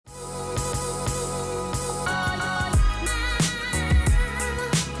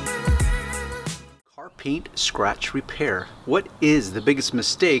Paint scratch repair. What is the biggest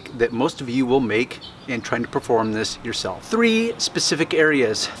mistake that most of you will make in trying to perform this yourself? 3 specific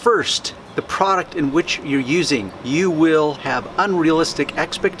areas. First, the product in which you're using. You will have unrealistic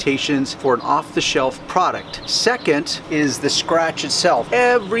expectations for an off-the-shelf product. Second is the scratch itself.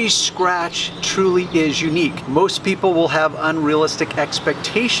 Every scratch truly is unique. Most people will have unrealistic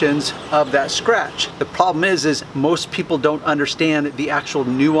expectations of that scratch. The problem is most people don't understand the actual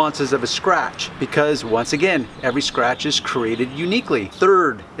nuances of a scratch because, once again, every scratch is created uniquely.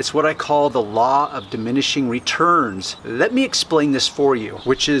 Third, it's what I call the law of diminishing returns. Let me explain this for you,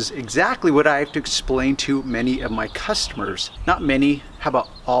 which is exactly what I have to explain to many of my customers. Not many, how about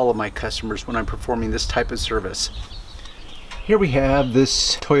all of my customers when I'm performing this type of service. Here we have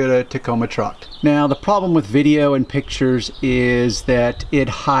this Toyota Tacoma truck. Now the problem with video and pictures is that it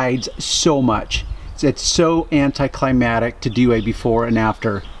hides so much. It's so anticlimactic to do a before and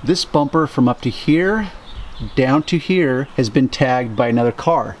after. This bumper from up to here down to here has been tagged by another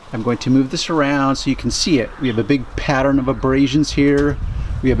car. I'm going to move this around so you can see it. We have a big pattern of abrasions here.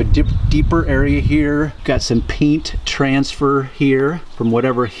 We have a deeper area here. Got some paint transfer here from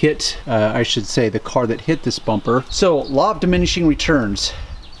whatever hit, I should say, the car that hit this bumper. So, law of diminishing returns.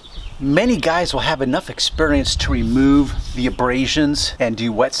 Many guys will have enough experience to remove the abrasions and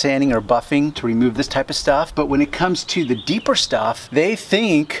do wet sanding or buffing to remove this type of stuff. But when it comes to the deeper stuff, they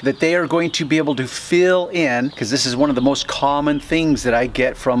think that they are going to be able to fill in, because this is one of the most common things that I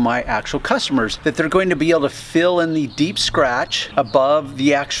get from my actual customers, that they're going to be able to fill in the deep scratch above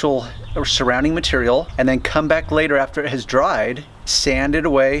the actual or surrounding material and then come back later after it has dried, sand it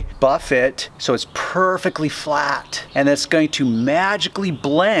away, buff it so it's perfectly flat, and it's going to magically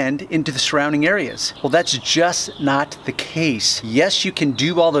blend into the surrounding areas. Well, that's just not the case. Yes, you can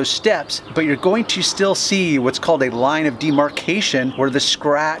do all those steps, but you're going to still see what's called a line of demarcation where the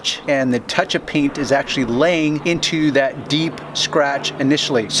scratch and the touch of paint is actually laying into that deep scratch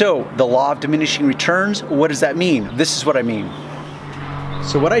initially. So the law of diminishing returns, what does that mean? This is what I mean.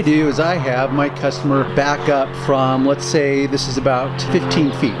 So what I do is I have my customer back up from, let's say this is about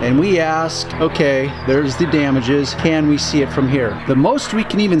 15 feet. And we ask, okay, there's the damages. Can we see it from here? The most we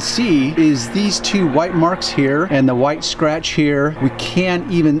can even see is these 2 white marks here and the white scratch here. We can't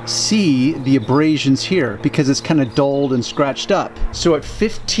even see the abrasions here because it's kind of dulled and scratched up. So at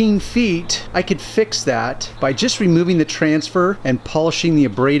 15 feet, I could fix that by just removing the transfer and polishing the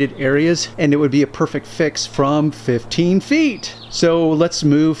abraded areas, and it would be a perfect fix from 15 feet. So let's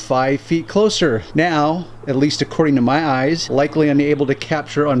move 5 feet closer. Now, at least according to my eyes, likely unable to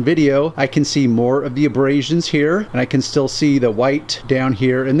capture on video, I can see more of the abrasions here, and I can still see the white down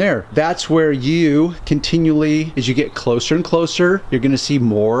here and there. That's where you continually, as you get closer and closer, you're gonna see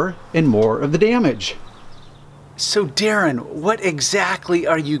more and more of the damage. So Darren, what exactly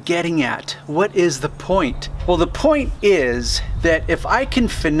are you getting at? What is the point? Well, the point is that if I can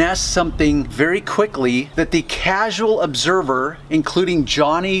finesse something very quickly that the casual observer, including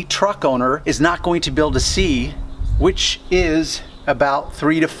Johnny truck owner, is not going to be able to see, which is about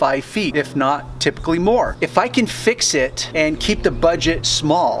 3 to 5 feet, if not typically more. If I can fix it and keep the budget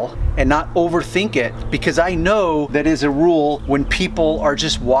small and not overthink it, because I know that as a rule, when people are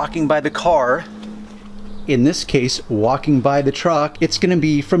just walking by the car, in this case, walking by the truck, it's gonna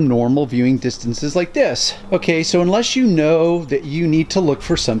be from normal viewing distances like this. Okay, so unless you know that you need to look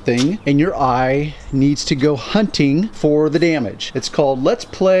for something and your eye needs to go hunting for the damage. It's called, let's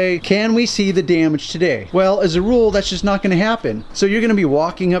play, can we see the damage today? Well, as a rule, that's just not gonna happen. So you're gonna be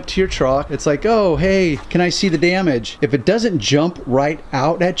walking up to your truck. It's like, oh, hey, can I see the damage? If it doesn't jump right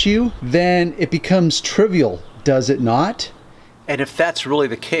out at you, then it becomes trivial, does it not? And if that's really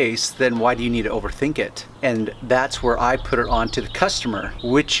the case, then why do you need to overthink it? And that's where I put it on to the customer,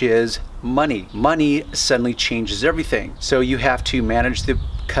 which is money. Money suddenly changes everything. So you have to manage the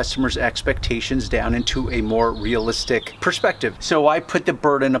customer's expectations down into a more realistic perspective. So I put the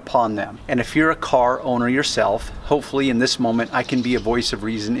burden upon them. And if you're a car owner yourself, hopefully in this moment I can be a voice of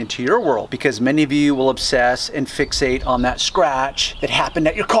reason into your world, because many of you will obsess and fixate on that scratch that happened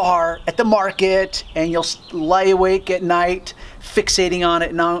at your car at the market, and you'll lie awake at night fixating on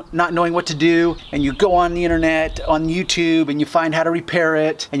it, not knowing what to do, and you go on the internet, on YouTube, and you find how to repair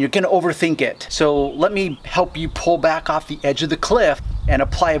it, and you're gonna overthink it. So let me help you pull back off the edge of the cliff and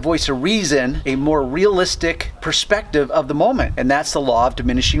apply a voice of reason, a more realistic perspective of the moment. And that's the law of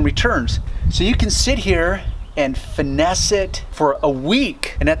diminishing returns. So you can sit here and finesse it for a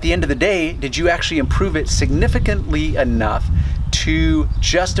week, and at the end of the day, did you actually improve it significantly enough to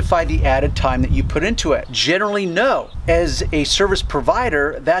justify the added time that you put into it? Generally, no. As a service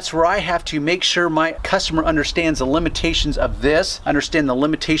provider, that's where I have to make sure my customer understands the limitations of this, understand the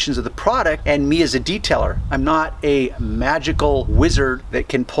limitations of the product, and me as a detailer. I'm not a magical wizard that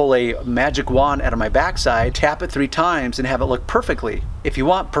can pull a magic wand out of my backside, tap it 3 times, and have it look perfectly. If you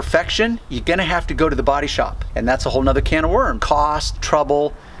want perfection, you're gonna have to go to the body shop, and that's a whole nother can of worms. Cost,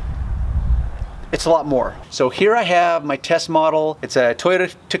 trouble, it's a lot more. So here I have my test model. It's a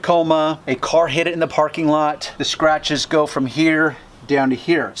Toyota Tacoma. A car hit it in the parking lot. The scratches go from here down to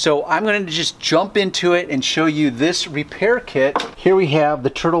here. So I'm going to just jump into it and show you this repair kit. Here we have the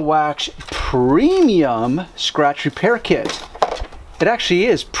Turtle Wax Premium Scratch Repair Kit. It actually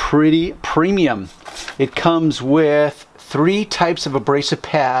is pretty premium. It comes with 3 types of abrasive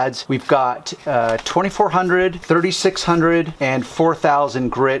pads. We've got 2400, 3600, and 4000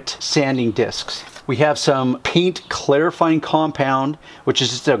 grit sanding discs. We have some paint clarifying compound, which is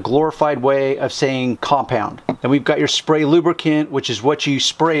just a glorified way of saying compound. Then we've got your spray lubricant, which is what you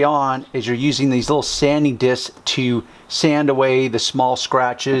spray on as you're using these little sanding discs to sand away the small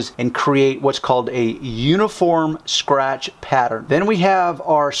scratches and create what's called a uniform scratch pattern. Then we have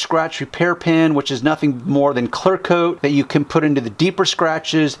our scratch repair pin, which is nothing more than clear coat that you can put into the deeper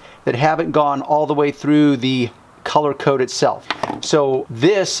scratches that haven't gone all the way through the color code itself. So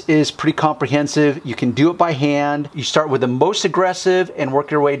this is pretty comprehensive. You can do it by hand. You start with the most aggressive and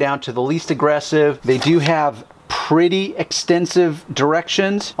work your way down to the least aggressive. They do have pretty extensive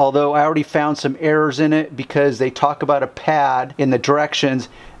directions, although I already found some errors in it because they talk about a pad in the directions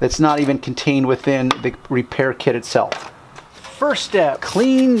that's not even contained within the repair kit itself. First step,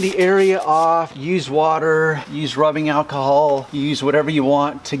 clean the area off, use water, use rubbing alcohol, use whatever you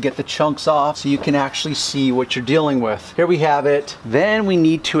want to get the chunks off so you can actually see what you're dealing with. Here we have it. Then we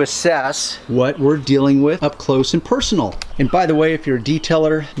need to assess what we're dealing with up close and personal. And by the way, if you're a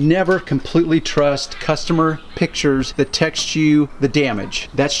detailer, never completely trust customer pictures that text you the damage.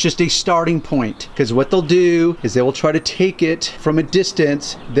 That's just a starting point, because what they'll do is they will try to take it from a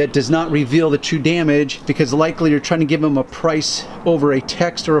distance that does not reveal the true damage, because likely you're trying to give them a price over a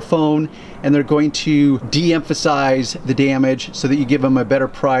text or a phone, and they're going to de-emphasize the damage so that you give them a better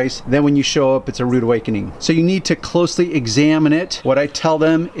price. Then when you show up, it's a rude awakening. So you need to closely examine it. What I tell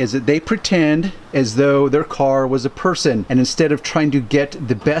them is that they pretend as though their car was a person, and instead of trying to get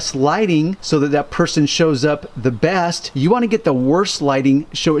the best lighting so that that person shows up the best, you want to get the worst lighting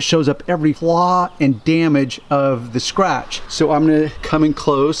so it shows up every flaw and damage of the scratch. So I'm going to come in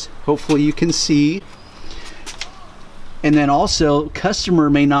close. Hopefully you can see. And then also, customer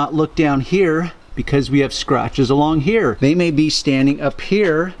may not look down here because we have scratches along here. They may be standing up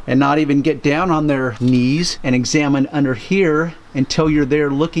here and not even get down on their knees and examine under here until you're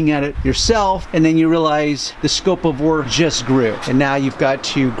there looking at it yourself, and then you realize the scope of work just grew, and now you've got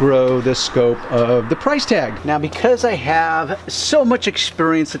to grow the scope of the price tag. Now, because I have so much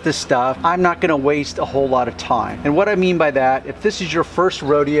experience at this stuff, I'm not gonna waste a whole lot of time. And what I mean by that, if this is your first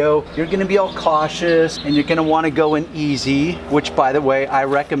rodeo, you're gonna be all cautious and you're gonna wanna go in easy, which by the way, I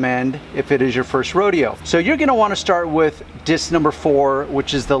recommend if it is your first rodeo. So you're gonna wanna start with disc number 4,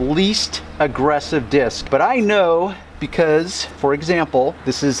 which is the least aggressive disc. But I know, because, for example,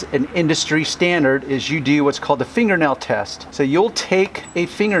 this is an industry standard, is you do what's called the fingernail test. So you'll take a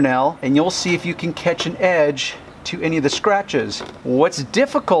fingernail and you'll see if you can catch an edge to any of the scratches. What's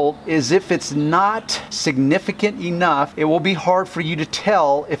difficult is if it's not significant enough, it will be hard for you to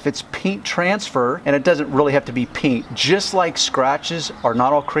tell if it's paint transfer, and it doesn't really have to be paint. Just like scratches are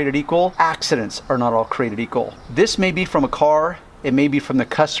not all created equal, accidents are not all created equal. This may be from a car, it may be from the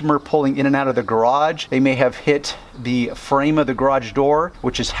customer pulling in and out of the garage. They may have hit the frame of the garage door,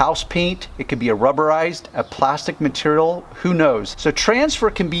 which is house paint. It could be a rubberized, a plastic material, who knows? So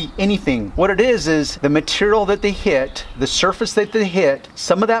transfer can be anything. What it is the material that they hit, the surface that they hit,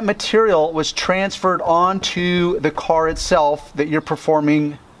 some of that material was transferred onto the car itself that you're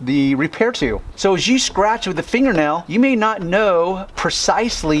performing the repair to. So as you scratch with a fingernail, you may not know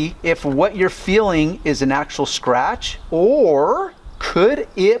precisely if what you're feeling is an actual scratch, or could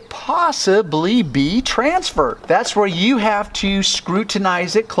it possibly be transfer? That's where you have to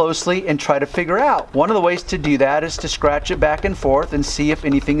scrutinize it closely and try to figure out. One of the ways to do that is to scratch it back and forth and see if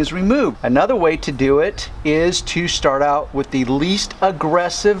anything is removed. Another way to do it is to start out with the least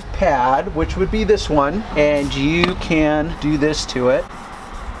aggressive pad, which would be this one, and you can do this to it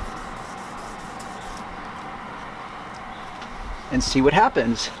and see what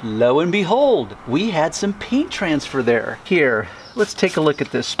happens. Lo and behold, we had some paint transfer there. Here, let's take a look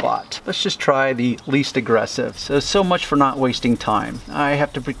at this spot. Let's just try the least aggressive. So much for not wasting time. I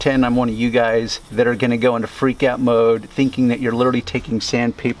have to pretend I'm one of you guys that are gonna go into freak out mode thinking that you're literally taking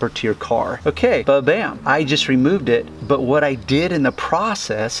sandpaper to your car. Okay, ba-bam. I just removed it, but what I did in the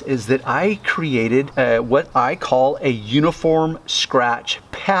process is that I created what I call a uniform scratch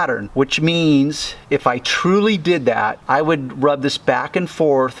pattern, which means if I truly did that, I would rub this back and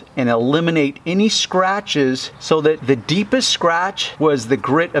forth and eliminate any scratches so that the deepest scratch was the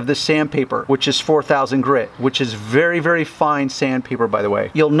grit of the sandpaper, which is 4000 grit, which is very, very fine sandpaper, by the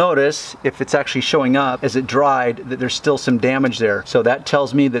way. You'll notice if it's actually showing up as it dried that there's still some damage there. So that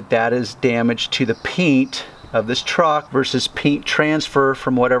tells me that that is damage to the paint of this truck versus paint transfer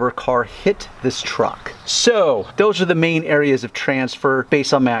from whatever car hit this truck. So those are the main areas of transfer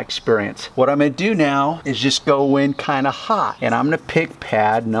based on my experience. What I'm gonna do now is just go in kind of hot, and I'm gonna pick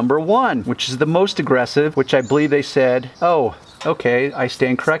pad number 1, which is the most aggressive, which I believe they said, oh, okay, I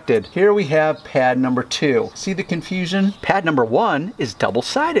stand corrected. Here we have pad number 2. See the confusion? Pad number 1 is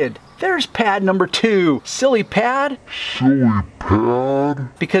double-sided. There's pad number 2. Silly pad. Silly pad.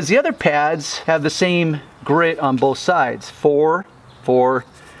 Because the other pads have the same grit on both sides. 4, 4,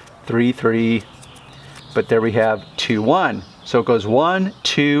 3, 3. But there we have 2, 1. So it goes 1,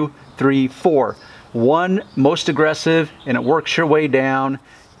 2, 3, 4. 1 most aggressive, and it works your way down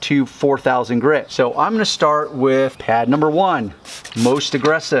to 4000 grit. So I'm gonna start with pad number 1, most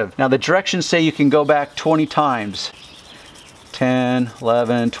aggressive. Now the directions say you can go back 20 times. 10,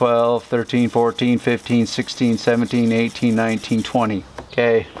 11, 12, 13, 14, 15, 16, 17, 18, 19, 20.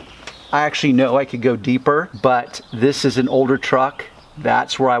 Okay, I actually know I could go deeper, but this is an older truck.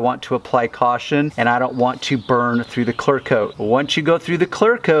 That's where I want to apply caution, and I don't want to burn through the clear coat. Once you go through the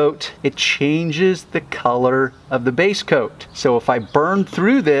clear coat, it changes the color of the base coat. So if I burn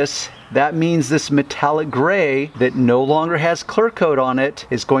through this, that means this metallic gray that no longer has clear coat on it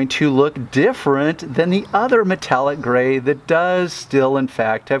is going to look different than the other metallic gray that does still in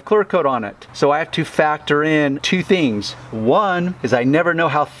fact have clear coat on it. So I have to factor in 2 things. One is I never know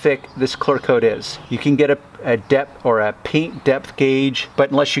how thick this clear coat is. You can get a depth or a paint depth gauge,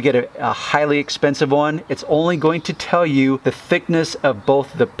 but unless you get a highly expensive one, it's only going to tell you the thickness of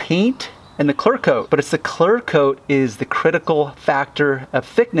both the paint and the clear coat. But it's the clear coat is the critical factor of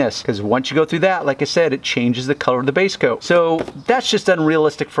thickness, because once you go through that, like I said, it changes the color of the base coat. So that's just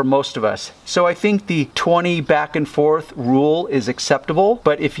unrealistic for most of us. So I think the 20 back and forth rule is acceptable,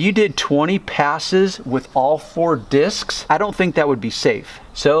 but if you did 20 passes with all 4 discs, I don't think that would be safe.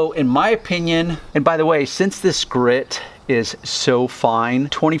 So in my opinion, and by the way, since this grit is so fine,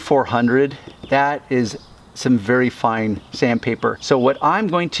 2400, that is some very fine sandpaper. So what I'm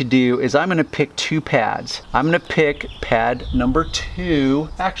going to do is I'm going to pick 2 pads. I'm going to pick pad number 2.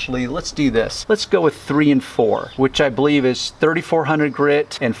 Actually, let's do this. Let's go with 3 and 4, which I believe is 3400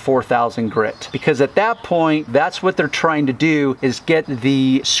 grit and 4000 grit. Because at that point, that's what they're trying to do, is get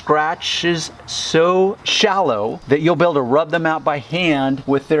the scratches so shallow that you'll be able to rub them out by hand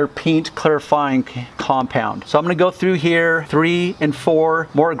with their paint clarifying compound. So I'm going to go through here, 3 and 4,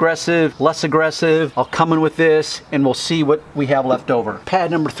 more aggressive, less aggressive. I'll come in with this and we'll see what we have left over.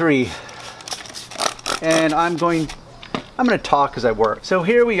 Pad number 3, and I'm going to talk as I work. So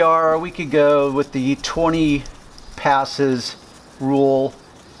here we are. We could go with the 20 passes rule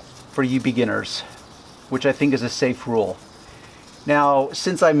for you beginners, which I think is a safe rule. Now,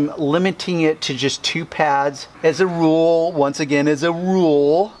 since I'm limiting it to just 2 pads, as a rule, once again, as a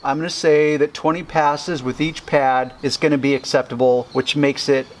rule, I'm going to say that 20 passes with each pad is going to be acceptable, which makes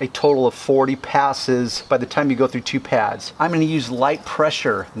it a total of 40 passes by the time you go through 2 pads. I'm going to use light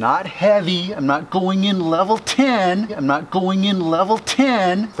pressure, not heavy. I'm not going in level 10. I'm not going in level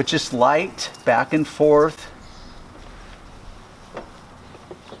 10, but just light, back and forth.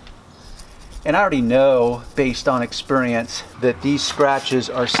 And I already know, based on experience, that these scratches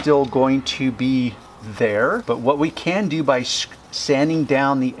are still going to be there. But what we can do by sanding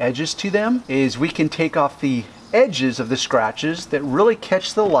down the edges to them is we can take off the edges of the scratches that really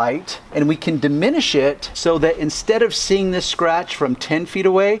catch the light, and we can diminish it so that instead of seeing this scratch from 10 feet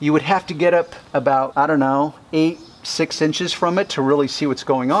away, you would have to get up about, I don't know, 6 inches from it to really see what's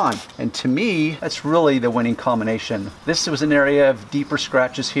going on. And to me, that's really the winning combination. This was an area of deeper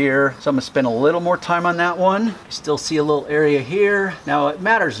scratches here, so I'm gonna spend a little more time on that one. You still see a little area here. Now it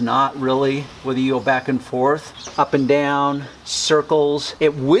matters not really whether you go back and forth, up and down, circles.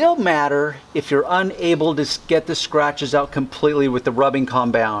 It will matter if you're unable to get the scratches out completely with the rubbing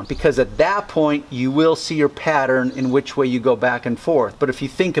compound, because at that point you will see your pattern in which way you go back and forth. But if you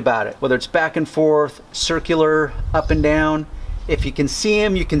think about it, whether it's back and forth, circular, up and down, If you can see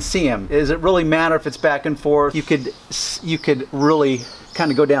them, you can see them. Does it really matter if it's back and forth? You could really kind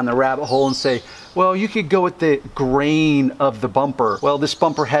of go down the rabbit hole and say, well, you could go with the grain of the bumper. Well, this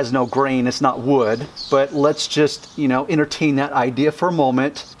bumper has no grain, it's not wood, but let's just, you know, entertain that idea for a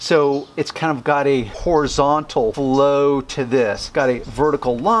moment. So it's kind of got a horizontal flow to this. Got a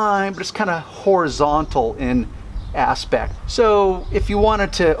vertical line, but it's kind of horizontal in aspect. So if you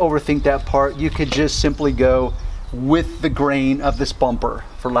wanted to overthink that part, you could just simply go with the grain of this bumper,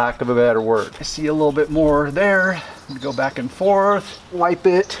 for lack of a better word. I see a little bit more there. Go back and forth, wipe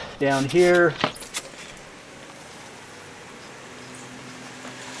it down here.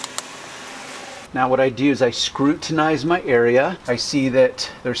 Now what I do is I scrutinize my area. I see that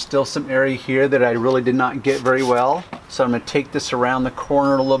there's still some area here that I really did not get very well. So I'm gonna take this around the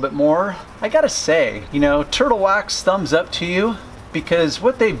corner a little bit more. I gotta say, you know, Turtle Wax, thumbs up to you, because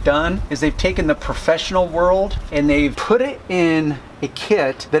what they've done is they've taken the professional world and they've put it in a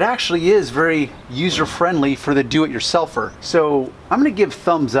kit that actually is very user-friendly for the do-it-yourselfer. So I'm gonna give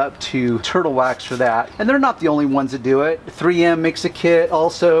thumbs up to Turtle Wax for that. And they're not the only ones that do it. 3M makes a kit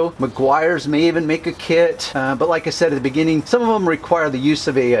also. Meguiar's may even make a kit. But like I said at the beginning, some of them require the use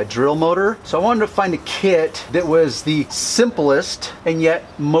of a drill motor. So I wanted to find a kit that was the simplest and yet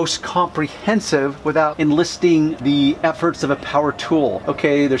most comprehensive without enlisting the efforts of a power tool.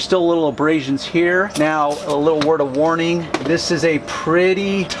 Okay, there's still little abrasions here. Now, a little word of warning. This is a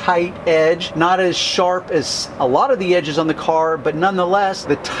pretty tight edge, not as sharp as a lot of the edges on the car, but nonetheless,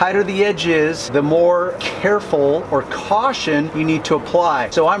 the tighter the edge is, the more careful or caution you need to apply.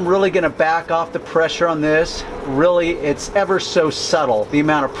 So I'm really gonna back off the pressure on this. Really, it's ever so subtle, the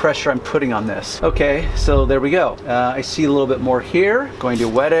amount of pressure I'm putting on this. Okay, so there we go. I see a little bit more here. Going to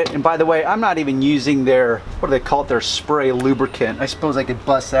wet it. And by the way, I'm not even using their, what do they call it, their spray lubricant. I suppose I could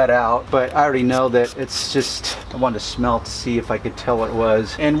bust that out, but I already know that it's just, I wanted to smell to see if I could tell what it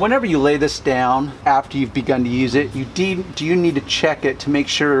was. And whenever you lay this down, after you've begun to use it, you need to check it to make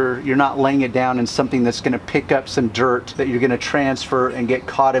sure you're not laying it down in something that's gonna pick up some dirt that you're gonna transfer and get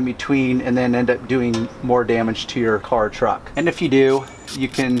caught in between and then end up doing more damage to your car or truck. And if you do, you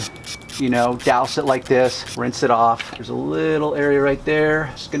can, you know, douse it like this, rinse it off. There's a little area right there.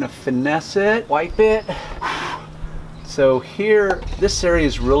 Just gonna finesse it, wipe it. So here, this area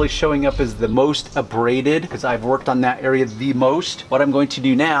is really showing up as the most abraded because I've worked on that area the most. What I'm going to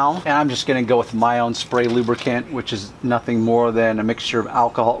do now, and I'm just gonna go with my own spray lubricant, which is nothing more than a mixture of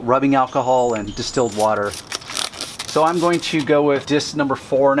alcohol, rubbing alcohol and distilled water. So I'm going to go with disc number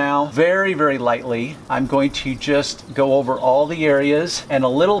 4 now. Very, very lightly. I'm going to just go over all the areas and a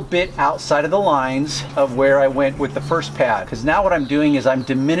little bit outside of the lines of where I went with the first pad. Because now what I'm doing is I'm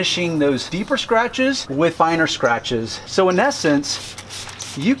diminishing those deeper scratches with finer scratches. So in essence,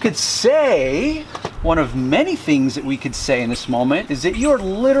 you could say, one of many things that we could say in this moment is that you're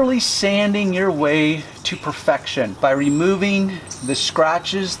literally sanding your way to perfection by removing the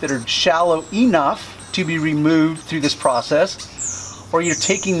scratches that are shallow enough to be removed through this process, or you're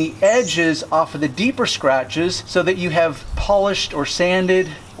taking the edges off of the deeper scratches so that you have polished or sanded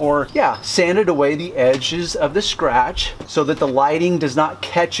or sanded away the edges of the scratch so that the lighting does not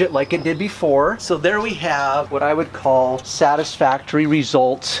catch it like it did before. So there we have what I would call satisfactory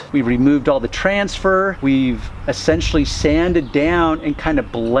results. We've removed all the transfer. We've essentially sanded down and kind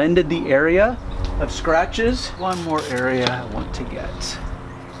of blended the area of scratches. One more area I want to get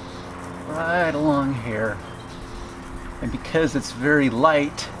right along here, and because it's very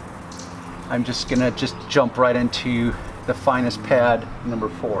light, I'm just gonna jump right into the finest pad, number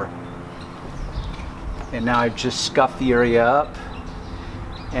 4. And now I've just scuffed the area up,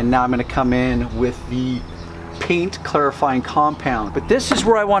 and now I'm gonna come in with the paint clarifying compound. But this is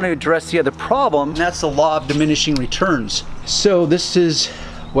where I want to address the other problem, and that's the law of diminishing returns. So this is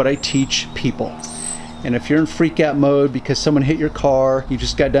what I teach people. And if you're in freak out mode because someone hit your car, you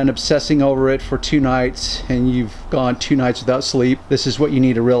just got done obsessing over it for 2 nights and you've gone 2 nights without sleep, this is what you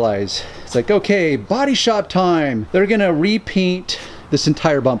need to realize. It's like, okay, body shop time. They're gonna repaint this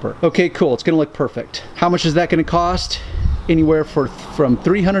entire bumper. Okay, cool, it's gonna look perfect. How much is that gonna cost? Anywhere from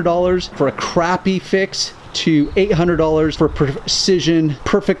 $300 for a crappy fix to $800 for precision,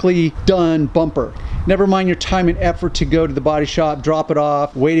 perfectly done bumper. Never mind your time and effort to go to the body shop, drop it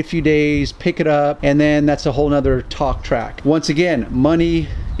off, wait a few days, pick it up, and then that's a whole nother talk track. Once again, money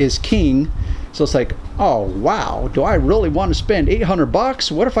is king. So it's like, oh wow, do I really want to spend 800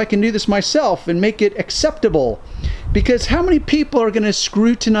 bucks? What if I can do this myself and make it acceptable? Because how many people are gonna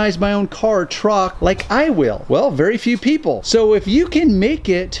scrutinize my own car or truck like I will? Well, very few people. So if you can make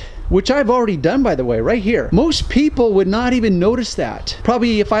it, which I've already done, by the way, right here. Most people would not even notice that.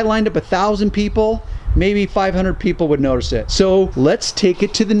 Probably if I lined up 1,000 people, maybe 500 people would notice it. So let's take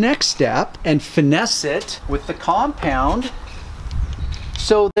it to the next step and finesse it with the compound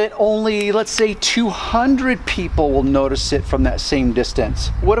so that only, let's say, 200 people will notice it from that same distance.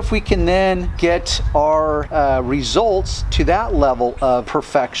 What if we can then get our results to that level of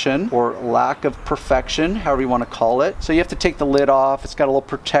perfection, or lack of perfection, however you want to call it. So you have to take the lid off. It's got a little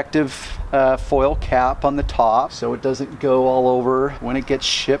protective foil cap on the top so it doesn't go all over when it gets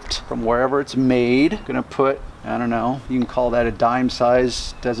shipped from wherever it's made. Gonna put, I don't know, you can call that a dime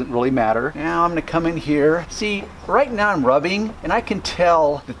size, doesn't really matter. Now I'm gonna come in here. See, right now I'm rubbing and I can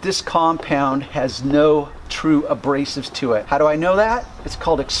tell that this compound has no true abrasives to it. How do I know that? It's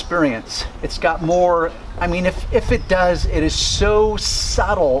called experience. It's got more, I mean, if it does, it is so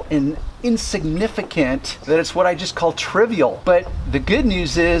subtle and insignificant that it's what I just call trivial. But the good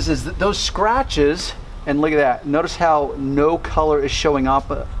news is that those scratches, and look at that, notice how no color is showing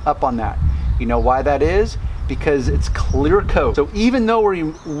up on that. You know why that is? Because it's clear coat. So even though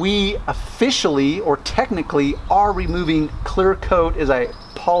we officially or technically are removing clear coat as I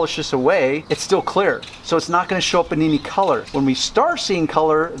polish this away, it's still clear. So it's not gonna show up in any color. When we start seeing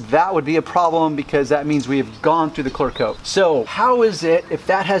color, that would be a problem because that means we have gone through the clear coat. So how is it, if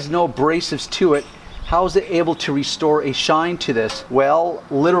that has no abrasives to it, how is it able to restore a shine to this? Well,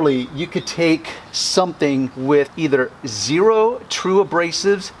 literally, you could take something with either 0 true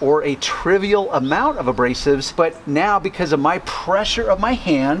abrasives or a trivial amount of abrasives, but now because of my pressure of my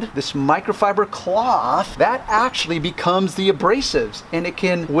hand, this microfiber cloth, that actually becomes the abrasives. And it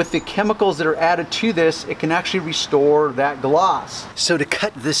can, with the chemicals that are added to this, it can actually restore that gloss. So to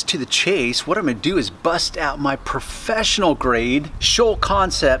cut this to the chase, what I'm gonna do is bust out my professional grade Shoal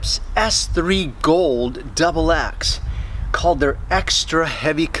Concepts S3 Gold XX, called their extra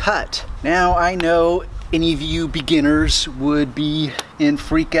heavy cut. Now I know any of you beginners would be in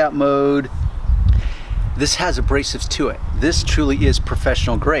freak out mode. This has abrasives to it. This truly is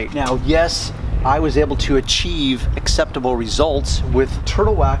professional grade. Now, yes, I was able to achieve acceptable results with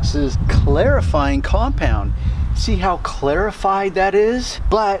Turtle Wax's clarifying compound. See how clarified that is?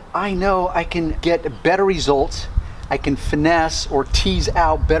 But I know I can get better results. I can finesse or tease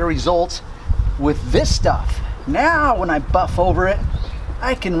out better results with this stuff. Now when I buff over it,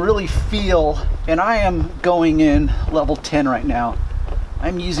 I can really feel, and I am going in level 10 right now.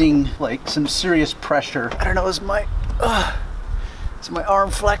 I'm using like some serious pressure. I don't know, is my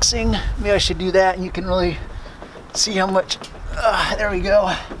arm flexing? Maybe I should do that and you can really see how much, there we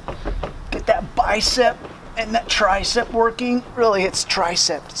go. Get that bicep and that tricep working. Really, it's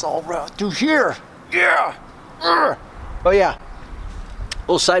tricep, it's all rough through here. Yeah. Oh yeah,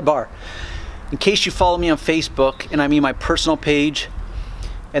 little sidebar. In case you follow me on Facebook, and I mean my personal page,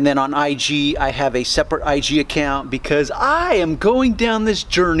 and then on IG, I have a separate IG account because I am going down this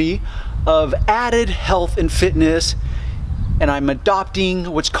journey of added health and fitness, and I'm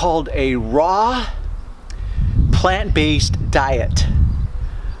adopting what's called a raw, plant-based diet.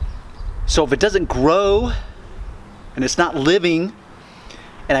 So if it doesn't grow, and it's not living,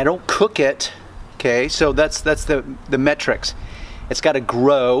 and I don't cook it, okay, so that's the metrics. It's got to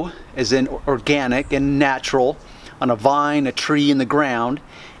grow, as in organic and natural, on a vine, a tree, in the ground,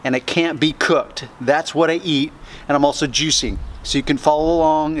 and it can't be cooked. That's what I eat, and I'm also juicing. So you can follow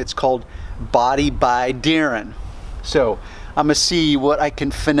along. It's called Body by Darren. So I'm gonna see what I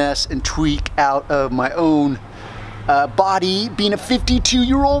can finesse and tweak out of my own body, being a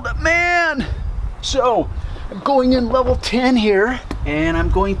 52-year-old man. So I'm going in level 10 here, and I'm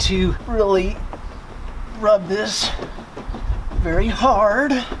going to really rub this very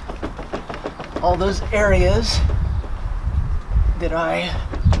hard, all those areas that I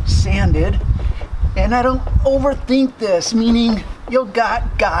sanded. And I don't overthink this, meaning you'll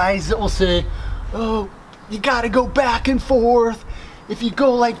got guys that will say, oh, you gotta go back and forth. If you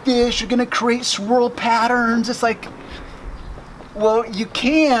go like this, you're gonna create swirl patterns. It's like, well, you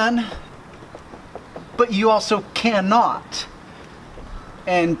can, but you also cannot.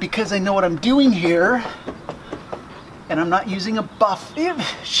 And because I know what I'm doing here, and I'm not using a buff.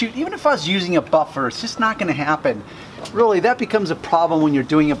 Shoot, even if I was using a buffer, it's just not gonna happen. Really, that becomes a problem when you're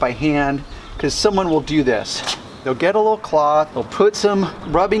doing it by hand, because someone will do this. They'll get a little cloth, they'll put some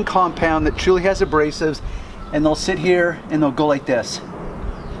rubbing compound that truly has abrasives, and they'll sit here and they'll go like this.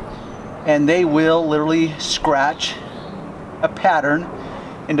 And they will literally scratch a pattern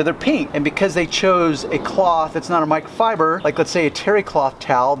into their paint. And because they chose a cloth that's not a microfiber, like let's say a terry cloth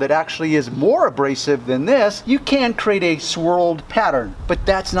towel that actually is more abrasive than this, you can create a swirled pattern. But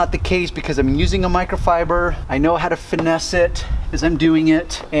that's not the case because I'm using a microfiber. I know how to finesse it, as I'm doing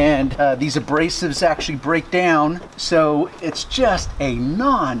it, and these abrasives actually break down, so it's just a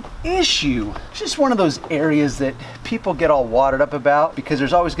non-issue. Just one of those areas that people get all wadded up about because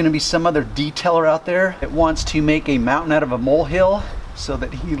there's always going to be some other detailer out there that wants to make a mountain out of a molehill so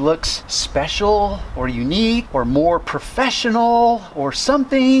that he looks special or unique or more professional or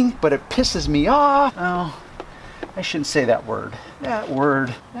something, but it pisses me off. Oh, I shouldn't say that word. That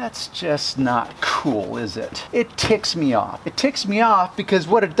word, that's just not cool, is it? It ticks me off. It ticks me off because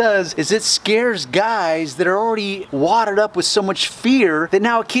what it does is it scares guys that are already wadded up with so much fear that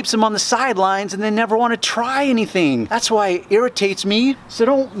now it keeps them on the sidelines and they never want to try anything. That's why it irritates me. So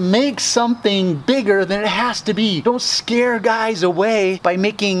don't make something bigger than it has to be. Don't scare guys away by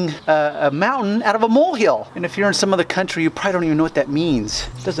making a mountain out of a molehill. And if you're in some other country, you probably don't even know what that means.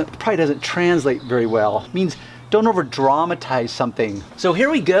 It probably doesn't translate very well. It means don't over dramatize something. So here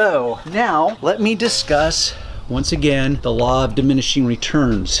we go. Now, let me discuss, once again, the law of diminishing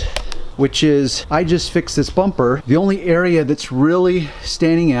returns, which is, I just fixed this bumper. The only area that's really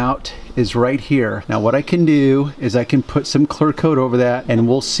standing out is right here. Now what I can do is I can put some clear coat over that and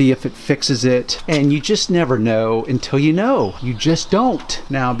we'll see if it fixes it. And you just never know until you know. You just don't.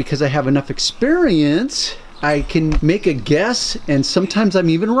 Now, because I have enough experience, I can make a guess, and sometimes I'm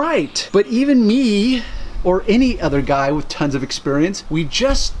even right. But even me, or any other guy with tons of experience, we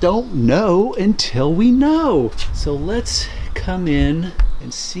just don't know until we know. So let's come in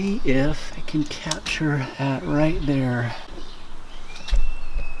and see if I can capture that right there.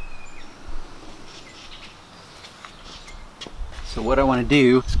 So what I want to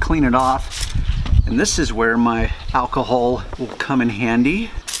do is clean it off, and this is where my alcohol will come in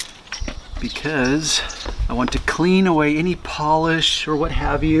handy, because I want to clean away any polish or what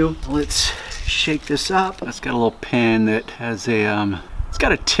have you. Let's shake this up. It's got a little pin that has a, it's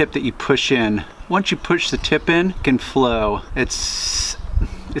got a tip that you push in. Once you push the tip in, it can flow. It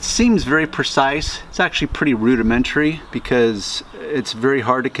seems very precise. It's actually pretty rudimentary because it's very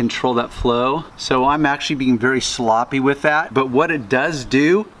hard to control that flow. So I'm actually being very sloppy with that. But what it does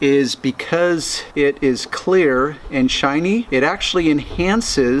do is, because it is clear and shiny, it actually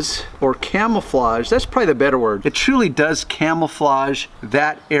enhances or camouflage. That's probably the better word. It truly does camouflage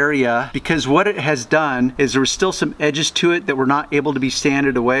that area, because what it has done is there were still some edges to it that were not able to be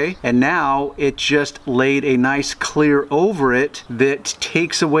sanded away. And now it just laid a nice clear over it that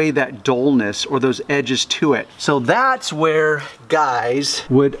takes away that dullness or those edges to it. So that's where guys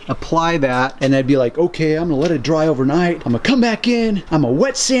would apply that, and they'd be like, okay, I'm gonna let it dry overnight. I'm gonna come back in, I'm gonna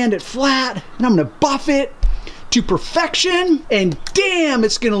wet sand it flat, and I'm gonna buff it to perfection, and damn,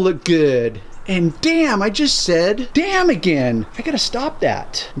 it's gonna look good. And damn, I just said damn again. I gotta stop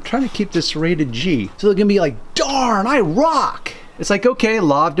that. I'm trying to keep this rated G. So they're gonna be like, darn, I rock. It's like, okay,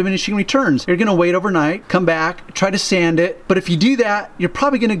 law of diminishing returns. You're gonna wait overnight, come back, try to sand it. But if you do that, you're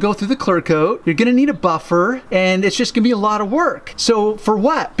probably gonna go through the clear coat. You're gonna need a buffer, and it's just gonna be a lot of work. So for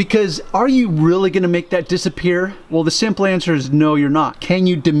what? Because are you really gonna make that disappear? Well, the simple answer is no, you're not. Can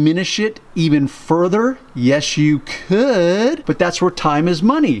you diminish it even further? Yes, you could, but that's where time is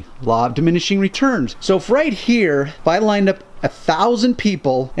money. Law of diminishing returns. So if right here, if I lined up 1,000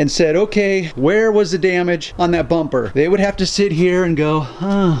 people and said, okay, where was the damage on that bumper? They would have to sit here and go,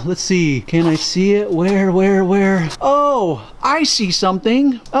 let's see, can I see it? Where? Oh, I see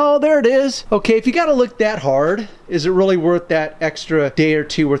something. Oh, there it is. Okay, if you gotta look that hard, is it really worth that extra day or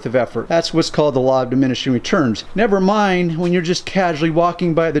two worth of effort? That's what's called the law of diminishing returns. Never mind when you're just casually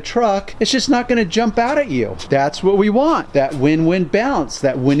walking by the truck, it's just not gonna jump out at you. That's what we want, that win-win balance,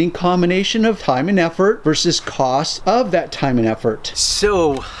 that winning combination of time and effort versus cost of that time and effort.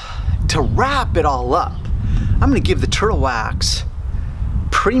 So to wrap it all up, I'm gonna give the Turtle Wax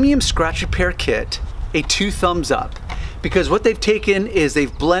Premium Scratch Repair Kit a 2 thumbs up, because what they've taken is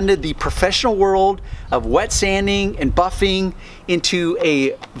they've blended the professional world of wet sanding and buffing into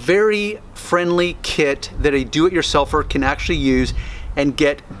a very friendly kit that a do-it-yourselfer can actually use and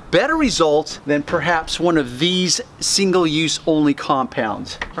get better results than perhaps one of these single-use only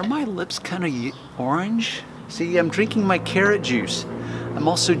compounds. Are my lips kind of orange? See, I'm drinking my carrot juice. I'm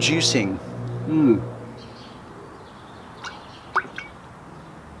also juicing.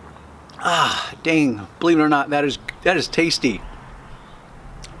 Ah, dang, believe it or not, that is tasty.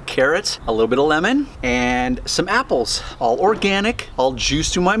 Carrots, a little bit of lemon, and some apples. All organic, all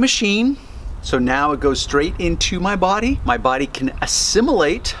juiced through my machine. So now it goes straight into my body. My body can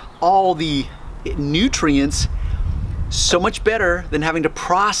assimilate all the nutrients so much better than having to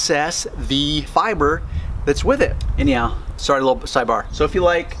process the fiber that's with it. Anyhow, sorry, a little sidebar. So if you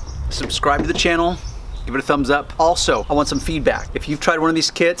like, subscribe to the channel, give it a thumbs up. Also, I want some feedback. If you've tried one of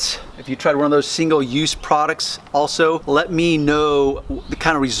these kits, if you tried one of those single-use products, also let me know the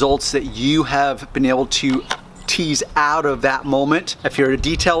kind of results that you have been able to tease out of that moment. If you're a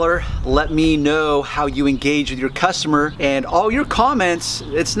detailer, let me know how you engage with your customer, and all your comments,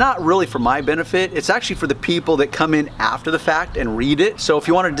 it's not really for my benefit, it's actually for the people that come in after the fact and read it. So if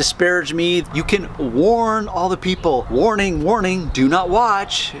you want to disparage me, you can warn all the people, warning, warning, do not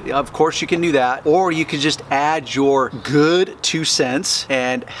watch. Of course you can do that, or you can just add your good 2 cents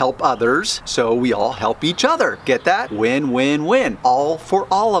and help others, so we all help each other. Get that? Win, win, win. All for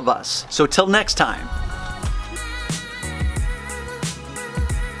all of us. So till next time.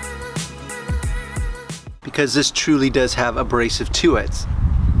 Because this truly does have abrasive to it.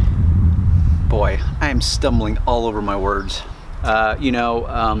 Boy, I am stumbling all over my words. Wow,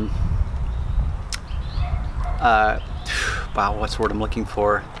 what's the word I'm looking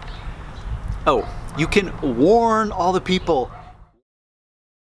for? Oh, you can warn all the people